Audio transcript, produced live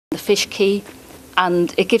fish key,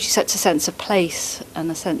 and it gives you such a sense of place and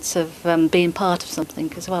a sense of being part of something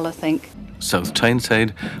as well, I think. South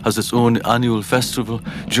Tyneside has its own annual festival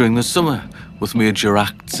during the summer with major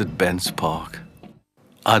acts at Bents Park.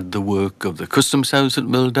 Add the work of the Customs House at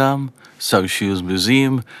Milldam, South Shiels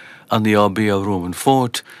Museum and the Arbea Roman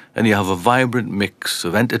Fort, and you have a vibrant mix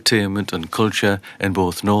of entertainment and culture in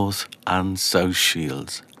both North and South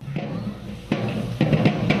Shiels.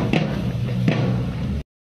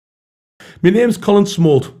 My name's Colin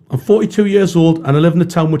Smolt. I'm 42 years old and I live in the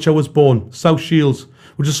town which I was born, South Shiels,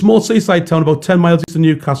 which is a small seaside town about 10 miles east of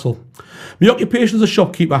Newcastle. My occupation is a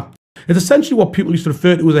shopkeeper. It's essentially what people used to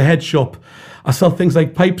refer to as a head shop. I sell things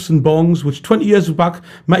like pipes and bongs, which 20 years back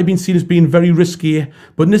might have been seen as being very risky,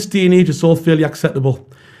 but in this day and age it's all fairly acceptable.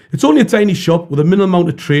 It's only a tiny shop with a minimal amount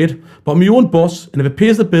of trade, but I'm my own boss, and if it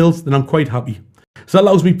pays the bills, then I'm quite happy. So that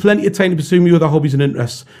allows me plenty of time to pursue my other hobbies and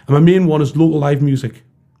interests, and my main one is local live music.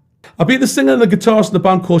 I've been the singer and the guitarist in a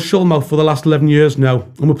band called Shulmouth for the last 11 years now,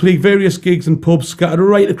 and we play various gigs and pubs scattered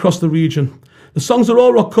right across the region. The songs are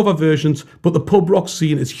all rock cover versions, but the pub rock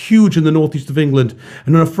scene is huge in the northeast of England,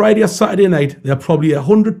 and on a Friday or Saturday night there are probably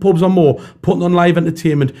 100 pubs or more putting on live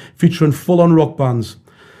entertainment featuring full-on rock bands.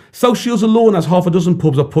 South Shiels alone has half a dozen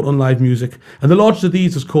pubs that put on live music, and the largest of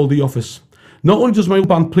these is called The Office. Not only does my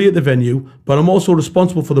band play at the venue, but I'm also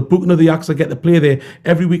responsible for the booking of the acts that get to play there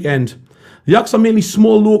every weekend. The acts are mainly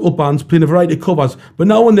small local bands playing a variety of covers, but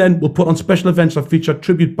now and then we'll put on special events that feature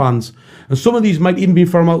tribute bands, and some of these might even be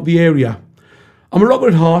from out the area. I'm a rocker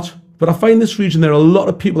at heart, but I find in this region there are a lot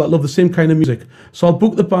of people that love the same kind of music, so I'll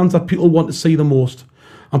book the bands that people want to see the most.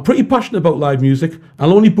 I'm pretty passionate about live music, and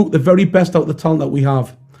I'll only book the very best out of the talent that we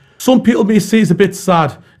have. Some people may say it's a bit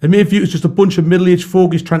sad, and may view it as just a bunch of middle-aged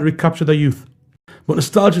fogies trying to recapture their youth. But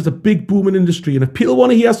nostalgia is a big booming industry, and if people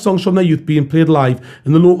want to hear songs from their youth being played live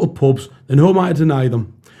in the local pubs, then who am I to deny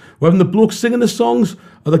them? Whether the bloke singing the songs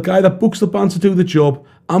or the guy that books the band to do the job,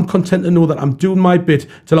 I'm content to know that I'm doing my bit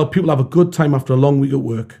to allow people to have a good time after a long week at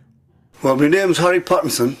work. Well, my name's Harry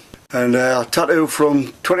Pattinson, and I tattoo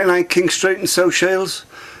from 29 King Street in South Shiels.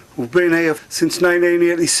 We've been here since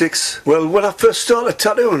 1986. Well, when I first started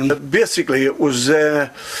tattooing, basically it was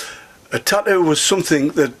a tattoo was something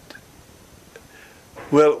that,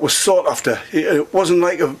 well, it was sought after. It wasn't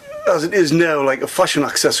like as it is now, like a fashion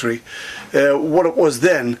accessory. What it was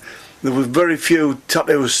then, there were very few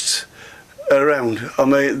tattooists around. I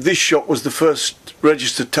mean, this shop was the first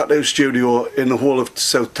registered tattoo studio in the whole of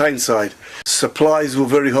South Tyneside. Supplies were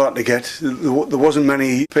very hard to get. There wasn't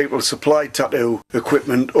many people supply tattoo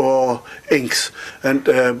equipment or inks, and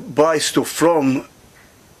buy stuff from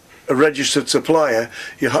a registered supplier,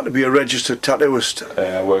 you had to be a registered tattooist.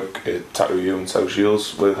 I work at Tattoo U in South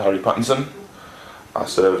Shiels with Harry Pattinson. I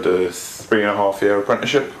served a 3.5-year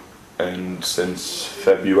apprenticeship, and since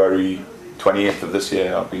February 28th of this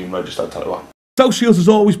year I've been registered tattooer. South Shiels has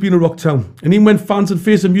always been a rock town, and even when fans and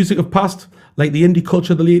faces of music have passed, like the indie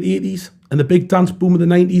culture of the late 80s and the big dance boom of the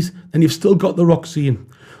 90s, then you've still got the rock scene.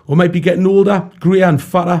 We might be getting older, greyer and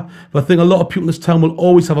fatter, but I think a lot of people in this town will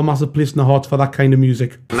always have a massive place in their hearts for that kind of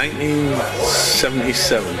music.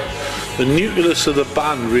 1977. The nucleus of the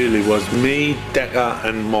band really was me, Decker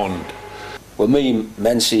and Mond. Well, me,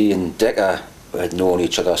 Mency and Decker had known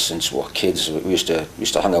each other since we were kids. We used to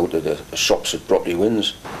hang out at the shops at Broccoli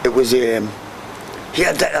Winds. It was, yeah,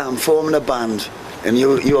 Decker, I'm forming a band, and you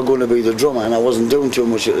were going to be the drummer, and I wasn't doing too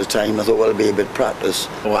much at the time. I thought, well, it'll be a bit practice.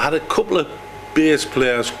 Well, I had a couple of bass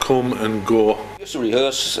players come and go. We used to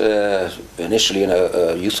rehearse initially in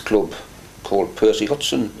a youth club called Percy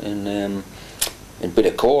Hudson in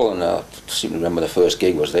Bidacor, and I seem to remember the first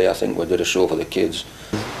gig was there. I think we did a show for the kids.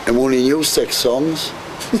 And we only knew 6 songs.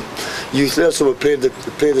 Youth, so we played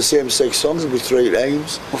the same 6 songs with 3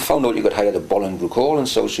 times. We found out you could hire the Bolingbroke Hall in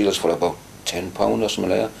South Shiels for about £10 or something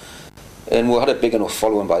like that. And we had a big enough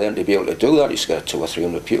following by then to be able to do that. You used to get 200 or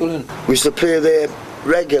 300 people in. We used to play there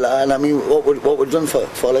regular, and I mean, what we'd done for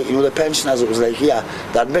like, you know, the pensioners, it was like, yeah,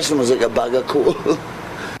 that admission was like a bag of coal.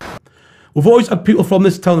 We've always had people from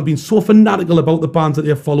this town that have been so fanatical about the bands that they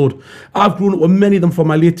have followed. I've grown up with many of them from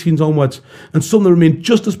my late teens onwards, and some of them remain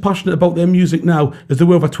just as passionate about their music now as they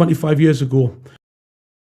were over 25 years ago.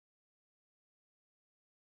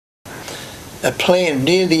 A plane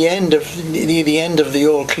near the end of the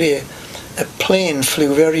Old Clear, a plane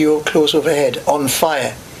flew very close overhead on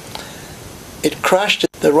fire. It crashed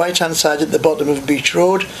at the right hand side at the bottom of Beach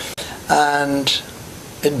Road, and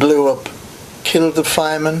it blew up, killed the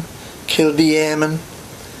fireman, killed the airman,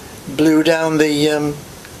 blew down the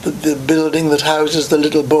building that houses the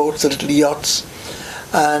little boats, the little yachts,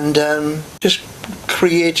 and just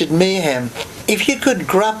created mayhem. If you could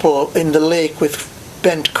grapple in the lake with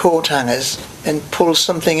bent coat hangers and pull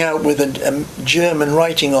something out with a German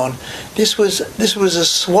writing on. This was a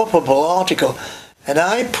swappable article, and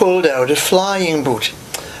I pulled out a flying boot.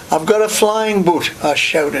 "I've got a flying boot," I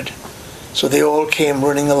shouted. So they all came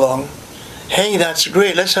running along. "Hey, that's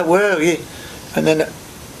great, let's have, where are you?" And then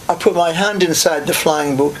I put my hand inside the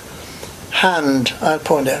flying boot, I'll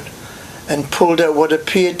point out, and pulled out what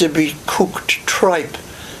appeared to be cooked tripe,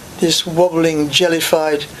 this wobbling,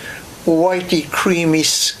 jellified, whitey, creamy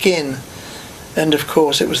skin. And of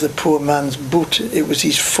course it was the poor man's boot, it was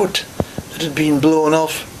his foot that had been blown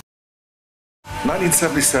off.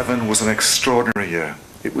 1977 was an extraordinary year.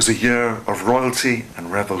 It was a year of royalty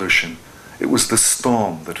and revolution. It was the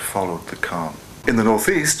storm that followed the calm. In the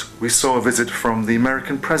Northeast, we saw a visit from the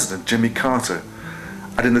American President, Jimmy Carter.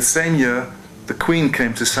 And in the same year, the Queen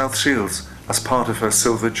came to South Shields as part of her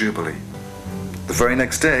Silver Jubilee. The very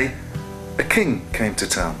next day, a king came to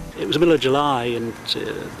town. It was the middle of July, and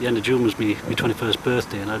the end of June was my 21st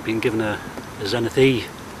birthday, and I'd been given a Zenith E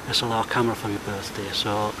SLR camera for my birthday,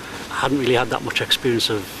 so I hadn't really had that much experience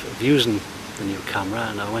of using the new camera,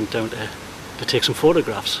 and I went down to take some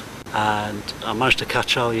photographs. And I managed to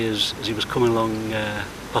catch Ali as he was coming along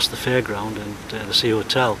past the fairground and the Sea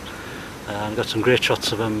Hotel, and got some great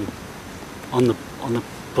shots of him on the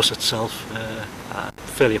bus itself.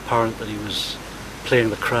 Fairly apparent that he was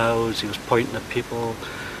playing the crowds, he was pointing at people,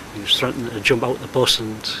 he was threatening to jump out the bus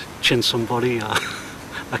and chin somebody, or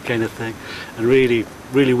that kind of thing, and really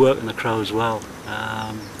working the crowds well.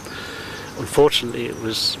 Unfortunately, it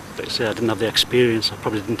was, like I say, I didn't have the experience. I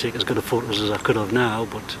probably didn't take as good of photos as I could have now,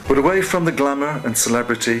 But away from the glamour and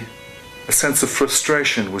celebrity, a sense of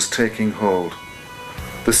frustration was taking hold.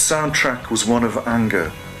 The soundtrack was one of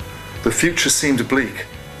anger. The future seemed bleak,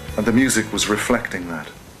 and the music was reflecting that.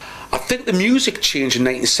 I think the music change in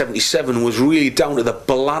 1977 was really down to the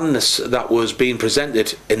blandness that was being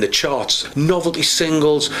presented in the charts. Novelty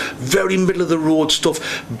singles, very middle of the road stuff,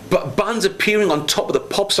 bands appearing on top of the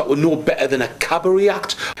pops that were no better than a cabaret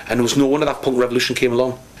act, and it was no wonder that punk revolution came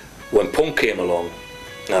along. When punk came along,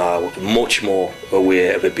 I was much more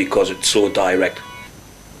aware of it because it's so direct.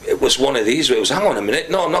 It was one of these where it was, hang on a minute,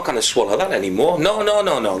 no, I'm not going to swallow that anymore.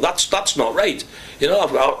 No, that's not right. You know,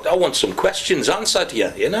 I want some questions answered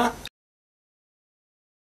here, you know.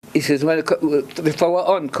 He says, well, if our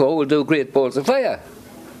encore, we'll do Great Balls of Fire.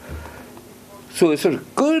 So it's sort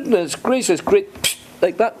of, goodness gracious, great,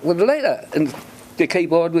 like that with the lighter. And the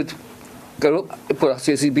keyboard would go up, but I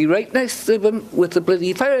says he'd be right next to him with the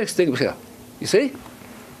bloody fire extinguisher, you see.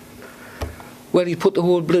 Well, he put the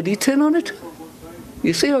whole bloody tin on it.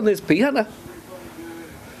 You see, on this piano.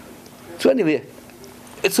 So anyway,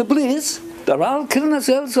 it's a blaze. They're all killing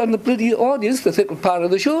themselves on the bloody audience, the thick part of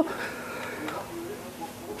the show.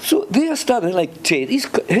 So they're standing like titties,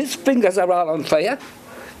 his fingers are all on fire.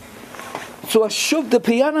 So I shoved the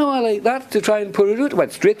piano like that to try and put it out. It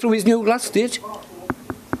went straight through his new glass stage.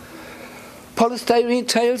 Polystyrene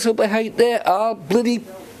tiles up behind there, all bloody,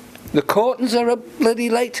 the curtains are up bloody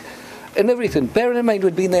light and everything. Bearing in mind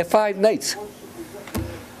we'd been there 5 nights.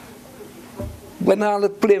 When all the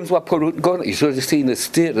flames were put out and gone, you should have seen the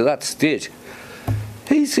state of that stage.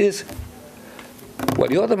 He says,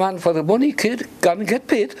 well, you're the man for the money, kid. Go and get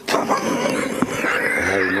paid.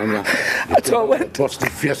 I remember. That's all I went. What's the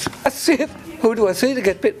face? I said, who do I say to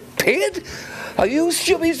get paid? Paid? Are you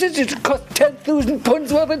stupid? It cost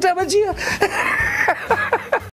 £10,000 worth of damage here.